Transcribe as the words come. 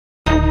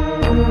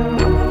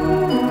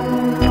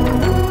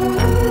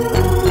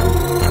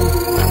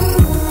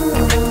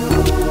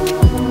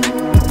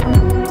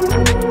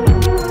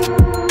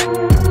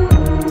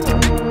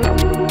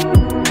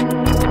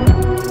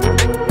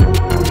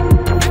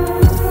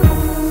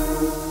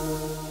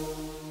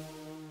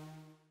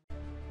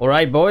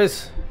Alright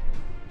boys,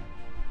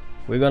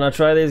 we're gonna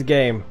try this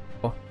game.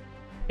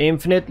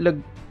 Infinite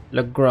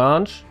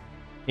Lagrange?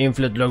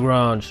 Infinite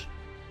Lagrange.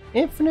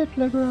 Infinite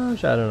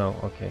Lagrange, I don't know,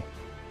 okay.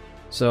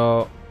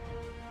 So,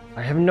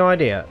 I have no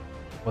idea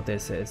what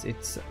this is.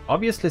 It's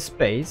obviously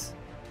space.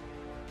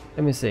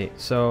 Let me see,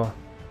 so...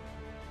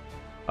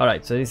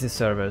 Alright, so this is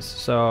servers.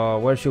 So,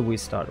 where should we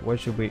start? Where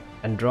should we...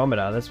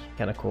 Andromeda, that's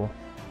kinda cool.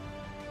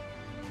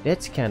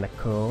 That's kinda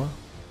cool.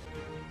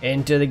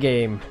 Enter the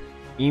game.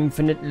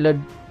 Infinite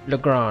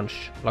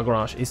Lagrange.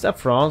 Lagrange. Is that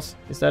France?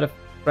 Is that a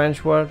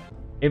French word?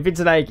 If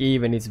it's like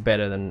even, it's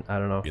better than, I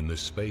don't know. In the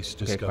space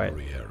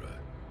discovery era,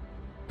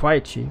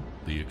 quite cheap.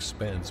 The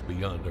expanse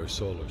beyond our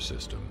solar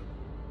system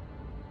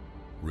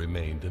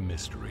remained a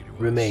mystery to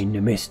us. Remained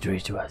a mystery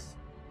to us.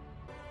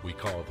 We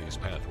call these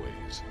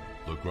pathways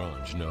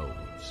Lagrange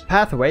nodes.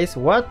 Pathways?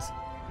 What?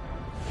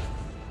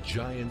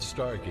 Giant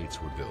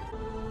stargates were built.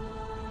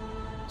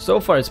 So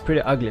far, it's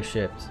pretty ugly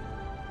ships.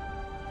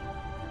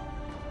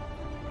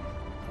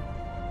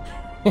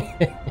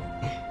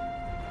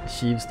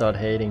 Sheep start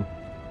hating.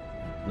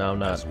 No, I'm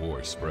not. As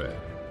war spread.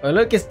 Oh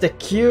look, it's the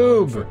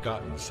cube! The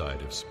forgotten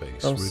side of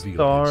space Some revealed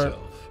star...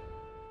 itself.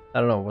 I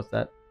don't know, what's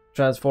that?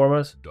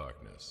 Transformers?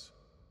 Darkness.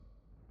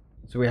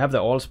 So we have the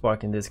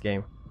Allspark in this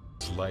game.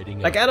 Lighting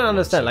like, I don't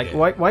understand, like,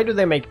 why do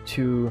they make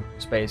two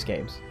space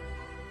games?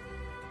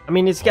 I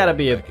mean, it's gotta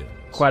be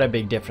quite a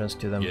big difference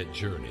to them. Yet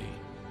journey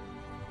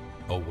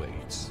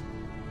awaits.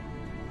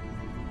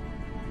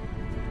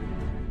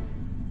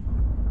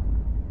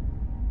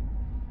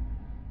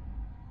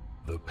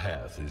 The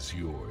path is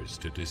yours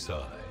to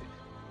decide.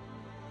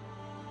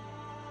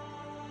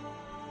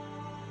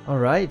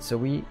 Alright, so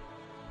we...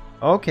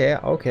 Okay,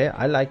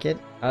 I like it.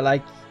 I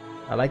like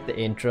the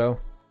intro.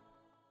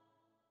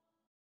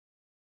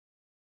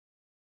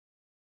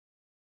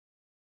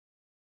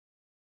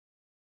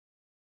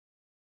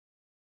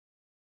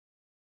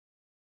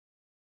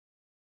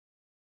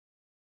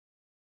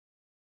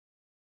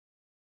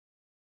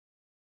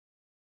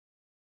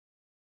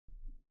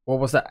 What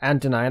was that?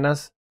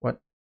 Antoninas? What?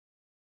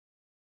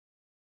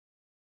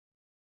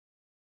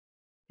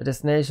 The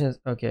destination is...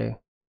 Okay.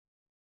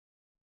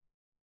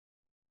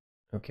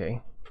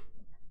 Okay.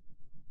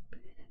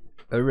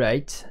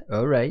 Alright.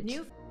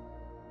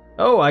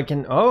 Oh, I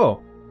can...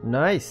 Oh!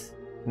 Nice.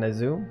 Can I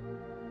zoom?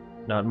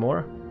 Not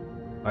more?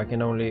 I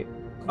can only...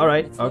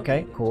 Alright,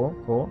 okay.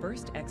 Cool.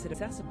 First exit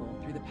accessible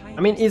through the I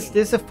mean, is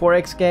this a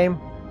 4X game?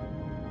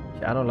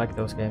 I don't like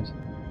those games.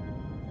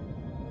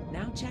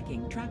 Now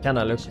checking traffic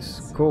Kinda conditions.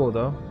 looks cool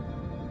though.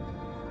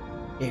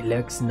 It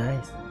looks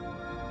nice.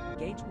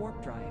 Gauge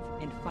warp drive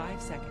in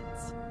 5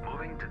 seconds.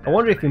 I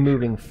wonder if you're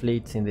moving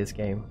fleets in this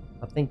game.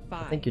 I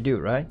think you do,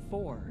 right?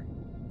 4,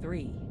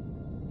 3,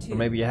 2, Or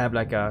maybe you have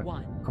like a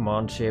 1.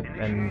 command ship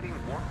and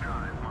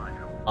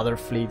other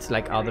fleets,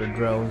 like other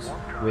drones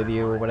with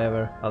you or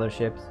whatever, other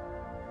ships.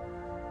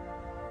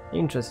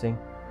 Interesting.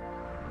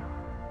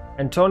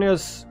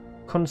 Antonio's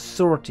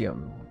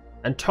Consortium.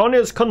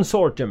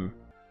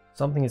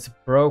 Something is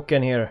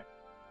broken here.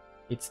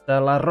 It's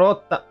the La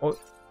Rota. Oh,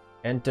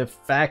 enter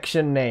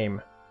faction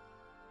name.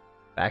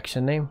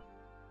 Faction name?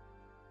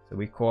 So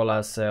we call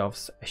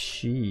ourselves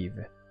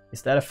Sheev.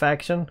 Is that a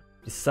faction?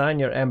 Design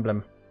your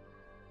emblem.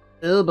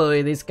 Oh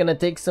boy, this is gonna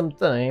take some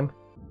time.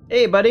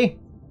 Hey buddy!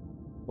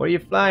 Where are you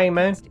flying,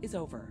 man? Is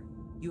over.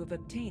 You have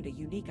obtained a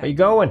unique Where you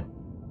going?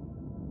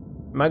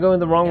 Am I going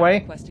the wrong way?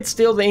 requested. It's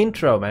still the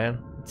intro, man.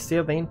 It's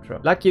still the intro.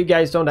 Lucky you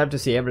guys don't have to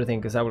see everything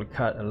because I will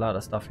cut a lot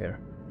of stuff here.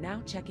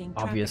 Now checking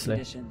traffic Obviously.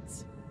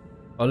 conditions.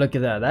 Oh, look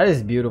at that. That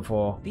is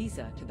beautiful.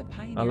 Visa to the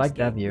Pioneer I like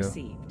that Gate view.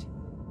 received.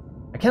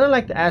 I kind of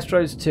like the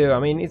asteroids too. I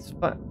mean, it's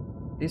fun.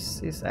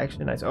 This is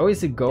actually nice. Oh,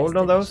 is it gold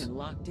on those? Destination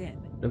locked in.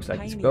 Looks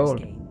like it's Pioneer's gold.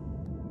 Gate.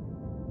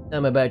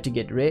 I'm about to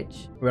get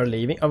rich. We're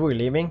leaving. Are we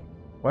leaving?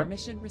 What?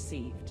 Permission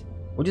received.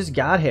 We just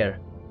got here.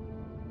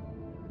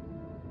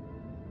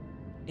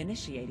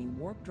 Initiating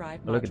warp drive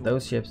Oh, look at module.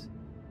 those ships.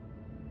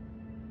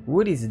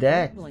 What is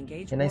that? Will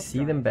engage Can I warp see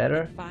them drive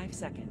better? in 5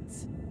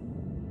 seconds.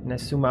 Can I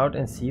zoom out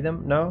and see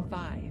them? No?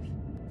 5,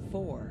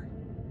 4,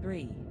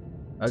 3,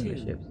 Ugly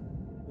 2, ships.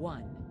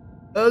 1.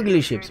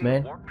 Ugly ships,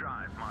 man.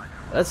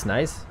 That's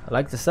nice. I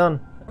like the sun.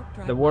 Warp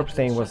drive The warp module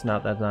thing was shut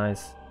not down. that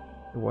nice.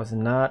 It was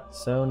not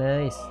so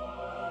nice.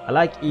 I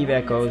like Eve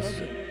Echoes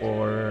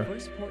or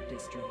First port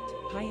district,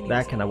 Pioneer's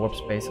that kind of Gate. warp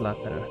space a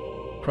lot better.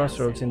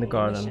 Crossroads in the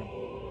garden.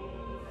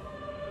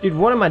 Dude,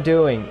 what am I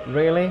doing?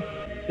 Really?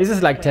 This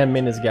is like 10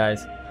 minutes,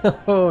 guys.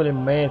 Holy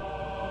man.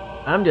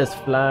 I'm just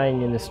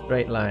flying in a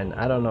straight line.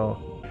 I don't know.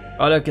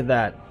 Oh, look at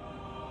that.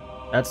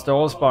 That's the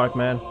Allspark,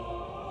 man.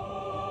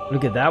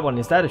 Look at that one.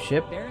 Is that a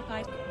ship?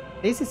 Verified.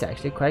 This is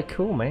actually quite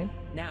cool, man.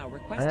 Now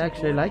requesting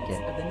actually like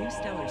coordinates it. of the new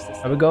stellar system.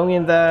 Are we going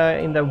in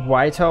the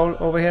white hole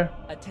over here?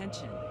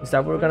 Attention. Is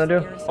that what we're gonna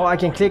do? Oh, I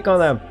can click on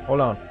them.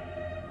 Hold on.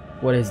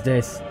 What is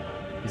this?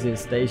 Is it a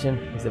station?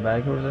 Is it a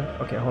battle cruiser?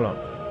 Okay, hold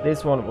on.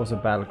 This one was a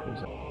battle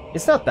cruiser.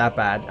 It's not that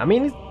bad. I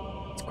mean,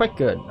 it's quite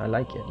good. I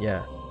like it,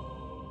 yeah.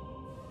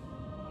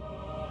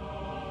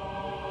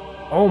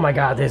 Oh my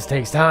god, this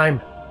takes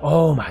time.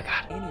 Oh my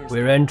god.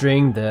 We're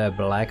entering the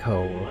black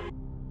hole.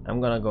 I'm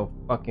gonna go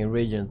fucking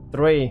region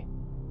 3.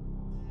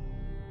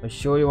 I'm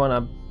sure you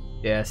wanna...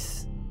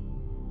 Yes.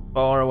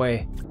 Far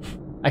away.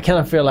 I kind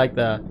of feel like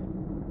the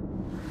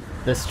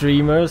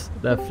streamers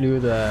that flew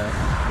the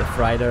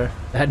freighter.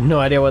 I had no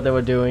idea what they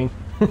were doing.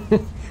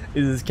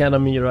 This is kind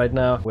of me right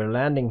now. We're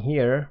landing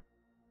here.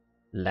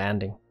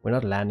 Landing. We're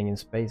not landing in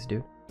space,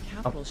 dude.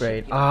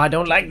 Upgrade. Oh, I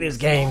don't like these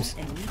games.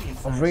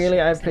 Oh, really,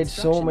 I've played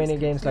so many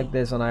games like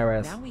this on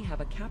iOS.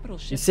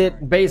 You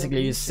sit,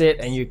 basically you sit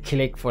and you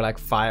click for like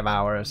 5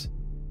 hours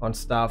on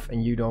stuff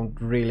and you don't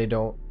really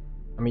know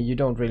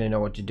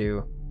what to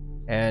do.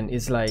 And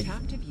it's like, oh,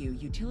 you're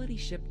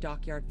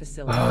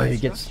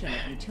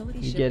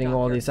getting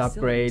all these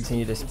upgrades and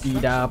you just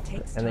speed up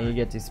and then you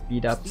get to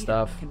speed up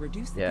stuff.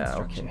 Yeah,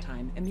 okay.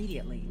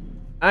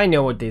 I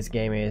know what this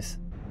game is.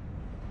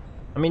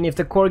 I mean, if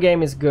the core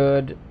game is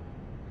good,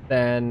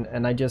 then,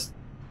 and I just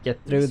get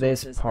through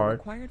this part.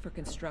 Required for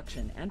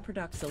construction and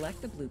product.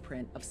 Select the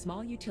blueprint of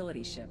small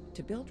utility ship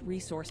to build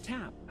resource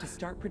tab to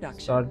start production.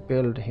 Start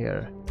build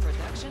here.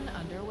 Production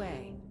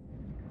underway.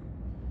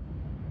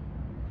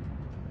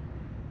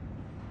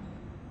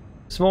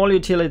 Small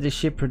utility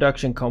ship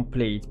production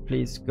complete.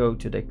 Please go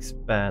to the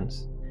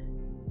expanse.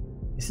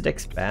 Is it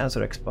expanse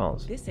or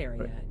expanse? This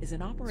area is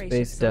an operation.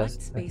 Space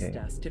dust. Space Okay.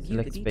 dust to view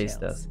Select the space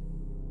details. dust.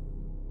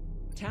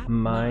 Tap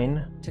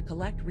Mine. to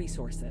collect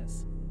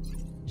resources.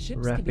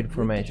 Ships Rapid can be grouped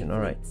formation, into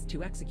alright. fleets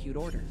to execute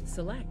orders.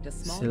 Select a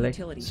small Select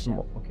utility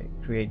small. ship. Okay,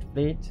 create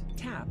fleet.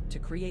 Tap to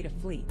create a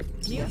fleet.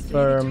 The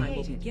Confirm. estimated time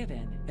will be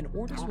given and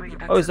orders will be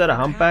Oh, is that a executed.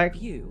 humpback?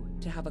 Tap view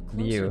to have a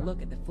closer View.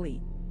 look at the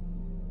fleet.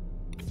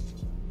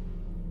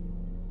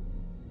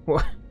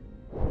 What?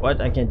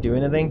 What? I can't do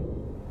anything?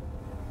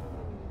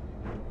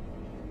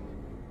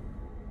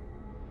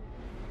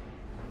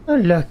 Oh,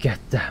 look at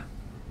them.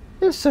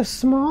 They're so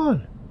small.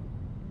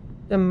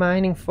 They're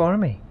mining for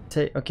me.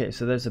 Okay,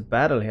 so there's a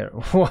battle here.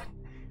 What?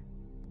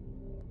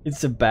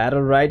 It's a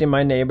battle right in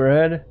my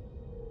neighborhood?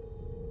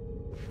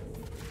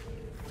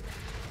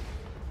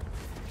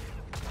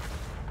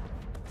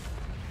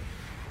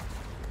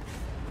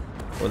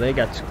 Oh, they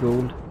got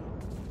schooled.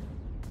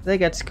 They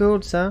got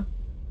schooled, sir.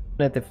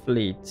 At the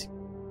fleet.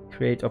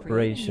 Create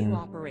operation. Create a new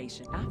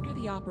operation. After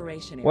the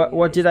operation What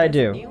area did is I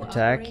do? designated,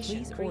 Attack?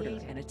 Please order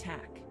an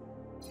attack.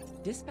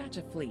 Dispatch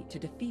a fleet to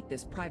defeat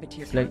this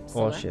privateer. Select Tap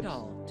all select ships.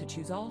 all to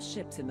choose all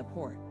ships in the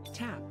port.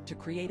 Tap to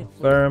create a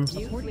Confirm.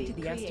 fleet. According to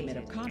the estimate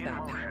of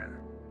combat power,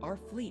 our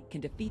fleet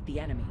can defeat the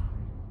enemy.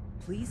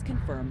 Please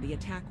confirm the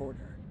attack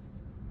order.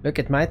 Look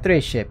at my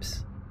 3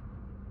 ships.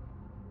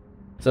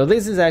 So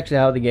this is actually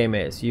how the game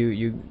is.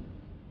 You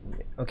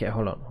okay,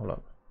 hold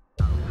on.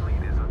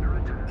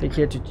 Click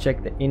here to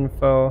check the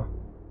info.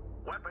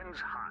 Weapons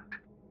hot.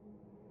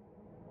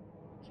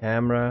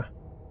 Camera.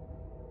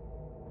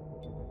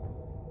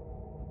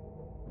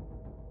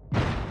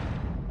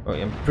 Oh,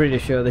 I'm pretty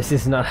sure this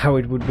is not how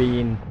it would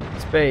be in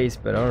space,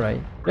 but alright.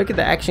 Look at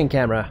the action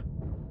camera.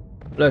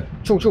 Look.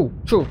 Choo choo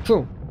choo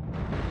choo.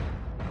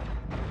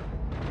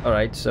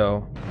 Alright,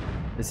 so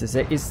this is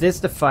it. Is this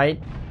the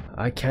fight?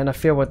 I kind of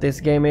feel what this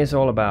game is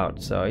all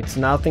about. So it's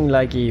nothing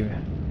like Eve.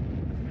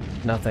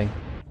 Nothing.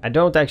 I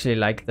don't actually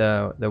like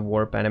the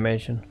warp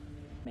animation.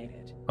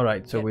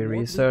 Alright, so Get we more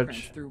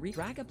research. blueprints through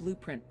drag a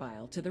blueprint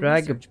file to the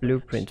Drag a research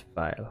blueprint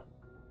branch. file.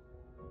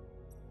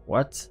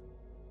 What?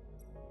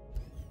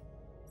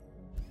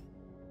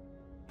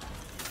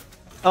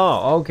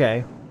 Oh,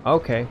 okay.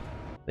 Okay.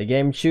 The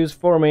game choose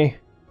for me.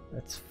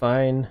 That's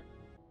fine.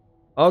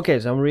 Okay,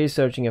 so I'm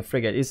researching a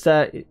frigate. Is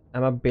that...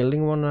 Am I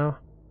building one now?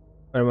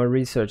 Or am I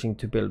researching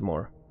to build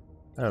more?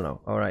 I don't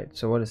know. Alright,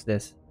 so what is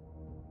this?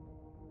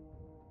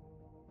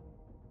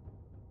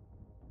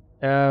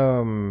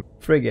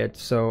 Frigate.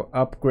 So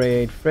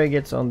upgrade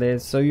frigates on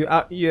this. So you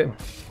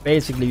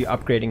basically you're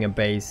upgrading a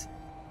base.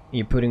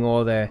 You're putting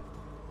all the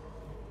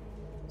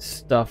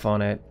stuff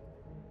on it.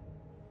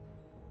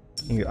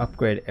 And you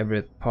upgrade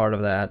every part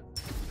of that.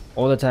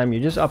 All the time you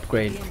just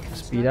upgrade.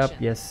 Speed up,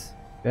 yes.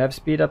 You have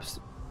speed up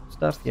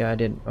stuff? Yeah, I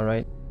did.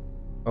 Alright.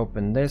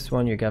 Open this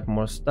one, you got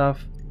more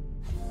stuff.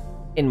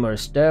 In more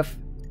stuff.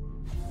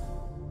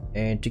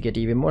 And to get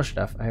even more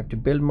stuff, I have to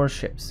build more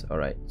ships.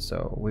 Alright,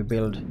 so we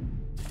build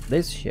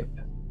this ship.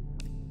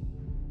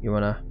 You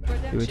wanna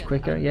do it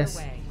quicker?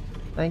 Yes.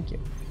 Thank you.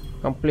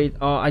 Complete.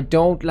 Oh, I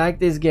don't like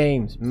these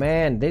games.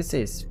 Man, this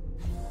is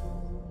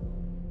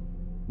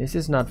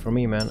not for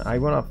me, man. I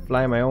wanna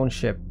fly my own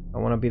ship. I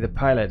wanna be the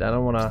pilot. I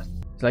don't wanna...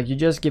 It's like you're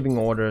just giving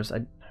orders.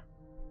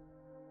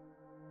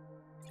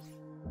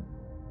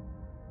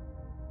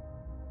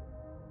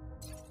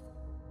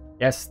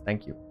 Yes,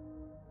 thank you.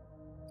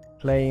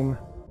 Claim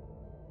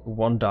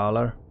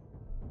 $1.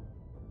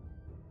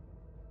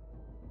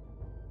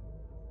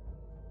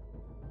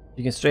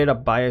 You can straight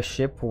up buy a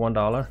ship for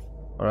 $1.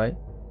 Alright.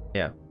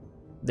 Yeah.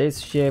 This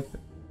ship,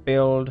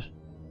 build.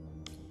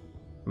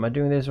 Am I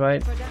doing this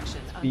right?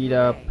 Production Speed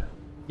up. underway.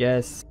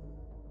 Yes.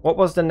 What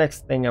was the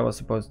next thing I was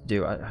supposed to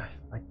do? I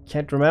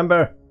can't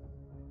remember.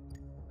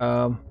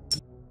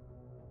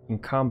 In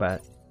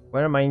combat.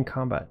 Where am I in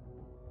combat?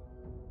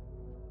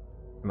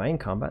 Am I in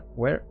combat?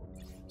 Where?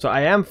 So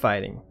I am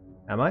fighting.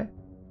 Am I?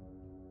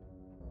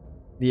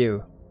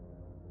 View.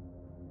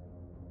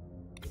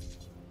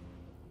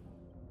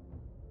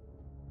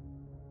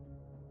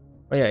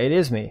 Oh yeah, it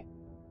is me.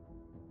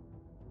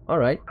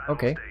 Alright,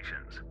 okay.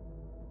 Stations.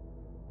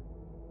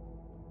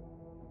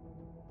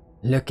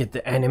 Look at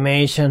the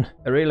animation.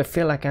 I really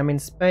feel like I'm in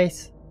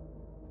space.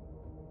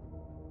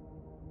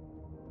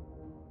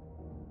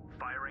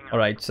 Firing up.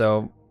 Alright,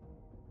 so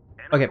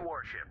Enemy okay.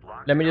 warship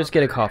locked Let me in just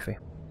get a position. coffee.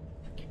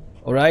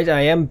 Alright,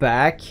 I am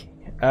back.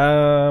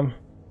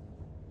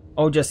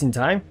 Oh, just in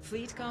time?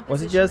 Fleet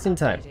Was it just in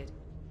time? updated.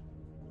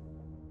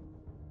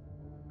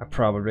 I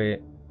probably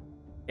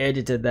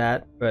edited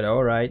that, but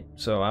alright.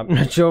 So I'm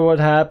not sure what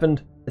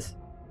happened.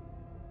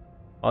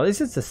 Oh,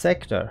 this is the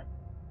sector.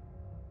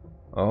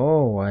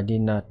 Oh, I did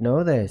not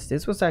know this.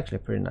 This was actually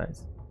pretty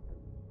nice.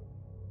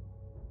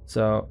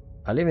 So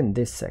I live in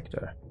this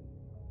sector.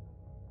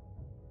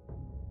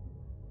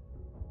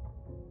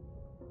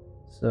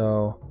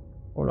 So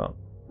hold on.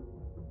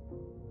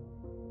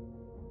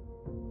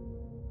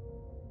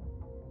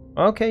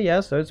 Okay,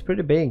 yeah, so it's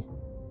pretty big.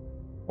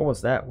 What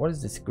was that? What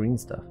is this green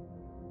stuff?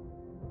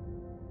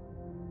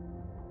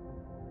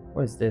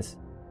 What is this?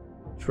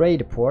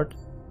 Trade port.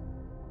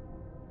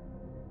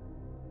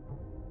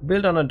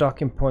 Build on a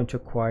docking point to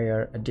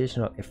acquire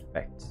additional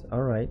effects.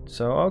 Alright,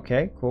 so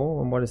okay,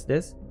 cool. And what is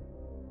this?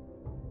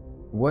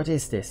 What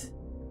is this?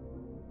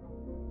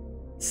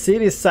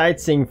 City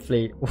sightseeing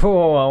fleet.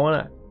 Whoa, I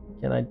wanna...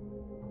 Can I...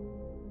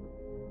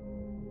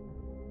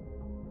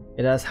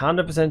 It has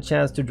 100%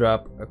 chance to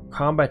drop a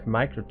combat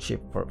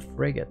microchip for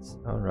frigates.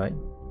 Alright.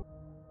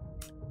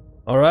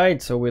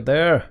 Alright, so we're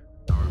there.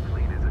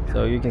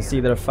 So you can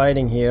see they're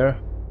fighting here.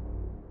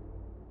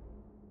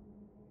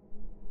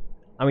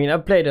 I mean,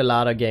 I've played a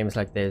lot of games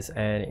like this,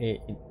 and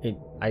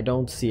I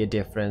don't see a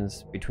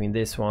difference between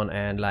this one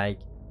and like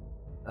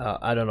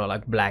I don't know,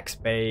 like Black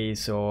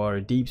Space or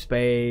Deep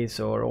Space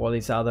or all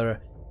these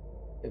other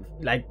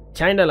like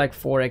kind of like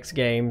 4X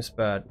games.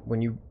 But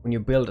when you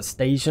build a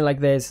station like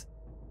this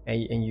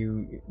and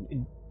you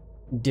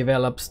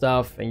develop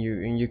stuff and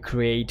you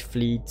create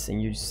fleets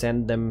and you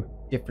send them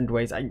different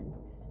ways,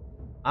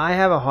 I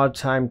have a hard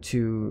time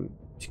to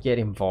get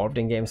involved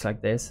in games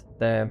like this.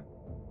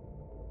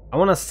 I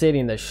want to sit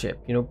in the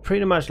ship, you know,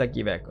 pretty much like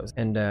Eve Echoes.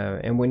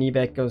 And when Eve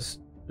Echoes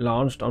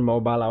launched on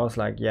mobile, I was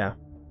like, yeah,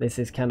 this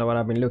is kind of what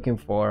I've been looking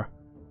for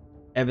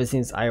ever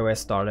since iOS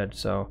started.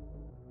 So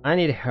I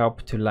need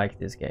help to like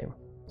this game.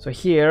 So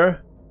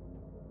here,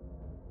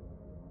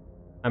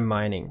 I'm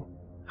mining.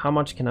 How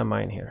much can I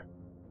mine here?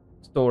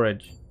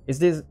 Storage. Is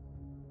this...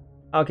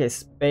 Okay,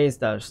 space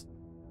dust.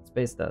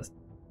 Space dust.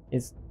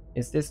 Is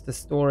this the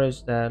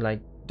storage that,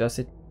 like, does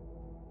it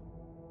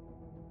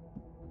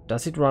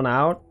run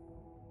out?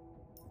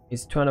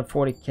 It's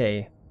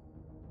 240k.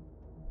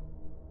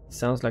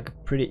 Sounds like a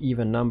pretty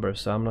even number,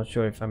 so I'm not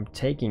sure if I'm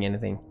taking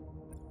anything.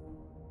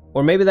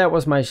 Or maybe that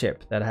was my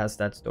ship that has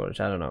that storage,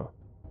 I don't know.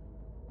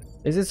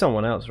 This is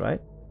someone else, right?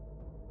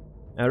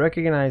 I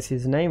recognize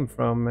his name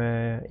from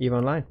EVE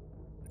Online.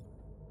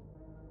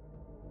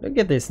 Look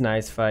at this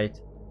nice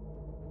fight.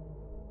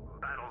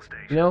 Battle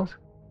stations. You know?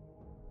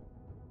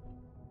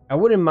 I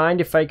wouldn't mind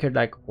if I could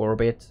like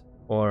orbit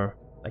or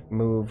like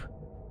move.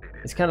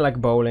 It's kind of like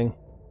bowling.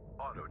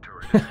 Auto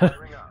turret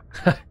firing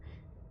up.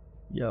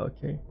 Yeah,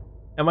 okay.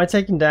 Am I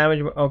taking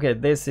damage? Okay,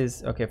 this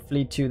is... Okay,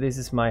 Fleet 2, this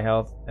is my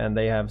health. And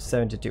they have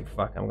 72.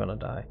 Fuck, I'm gonna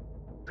die.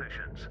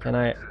 Positions. Can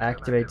I System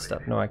activate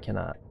stuff? activated. No, I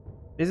cannot.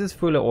 This is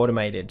fully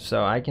automated,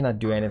 so I cannot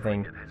do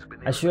anything. Frigate has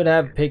been I should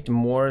have picked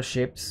more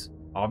ships,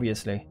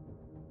 obviously.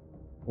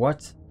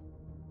 What?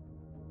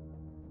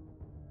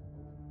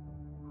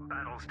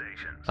 Battle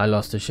stations. I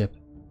lost a ship.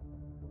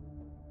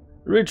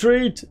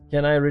 Retreat!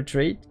 Can I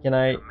retreat? Can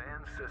I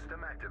Command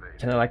system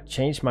activated. like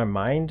change my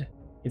mind?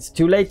 It's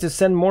too late to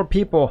send more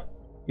people.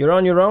 You're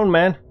on your own,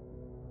 man.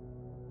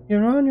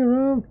 You're on your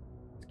own.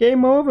 It's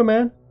game over,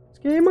 man. It's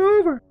game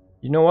over.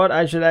 You know what?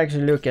 I should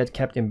actually look at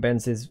Captain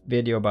Benz's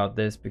video about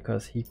this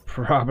because he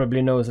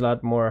probably knows a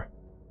lot more.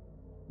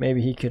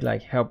 Maybe he could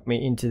like help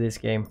me into this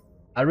game.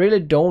 I really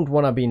don't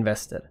want to be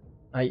invested.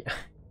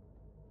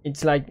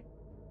 It's like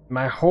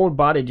my whole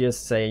body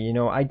just say, you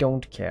know, I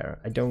don't care.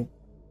 I don't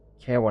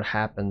care what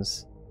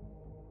happens.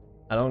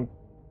 I don't...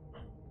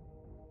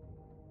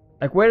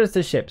 Like, where is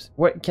the ships?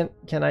 What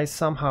can I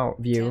somehow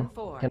view?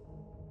 10-4.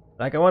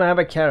 Like, I want to have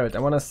a carrot. I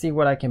want to see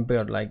what I can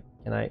build. Like,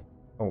 can I...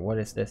 Oh, what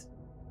is this?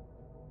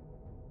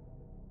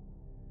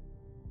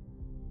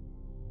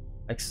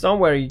 Like,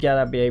 somewhere you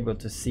gotta be able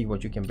to see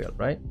what you can build,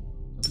 right?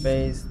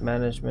 Space,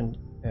 management,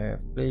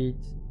 fleet.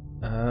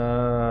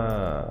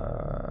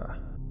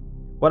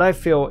 What I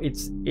feel,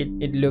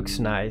 it looks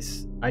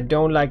nice. I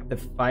don't like the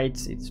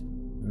fights. It's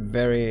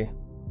very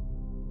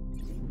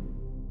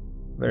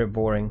very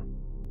boring.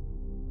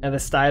 And the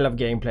style of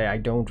gameplay I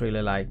don't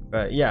really like,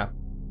 but yeah.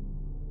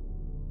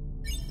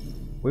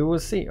 We will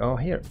see. Oh,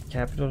 here,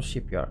 Capital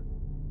Shipyard.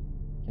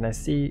 Can I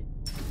see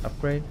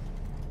upgrade?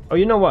 Oh,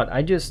 you know what?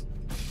 I just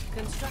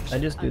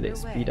do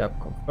this. Speed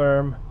up,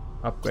 confirm,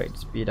 upgrade,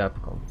 speed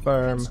up,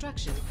 confirm,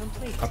 Construction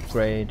complete.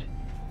 upgrade.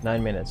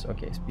 9 minutes.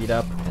 Okay, speed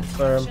up,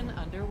 confirm. Construction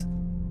under.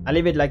 I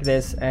leave it like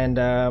this, and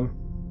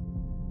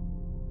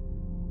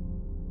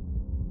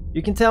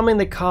you can tell me in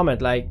the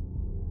comment, like,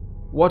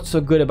 what's so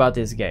good about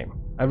this game.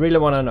 I really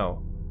want to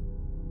know.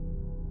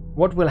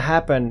 What will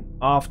happen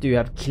after you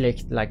have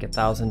clicked like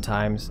 1,000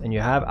 times and you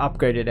have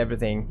upgraded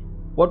everything?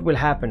 What will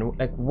happen?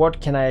 Like, what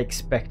can I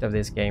expect of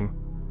this game?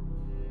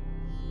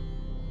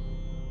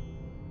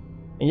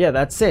 And yeah,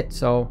 that's it.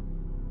 So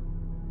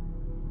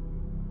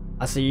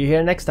I'll see you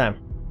here next time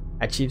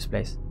at Chief's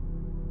Place.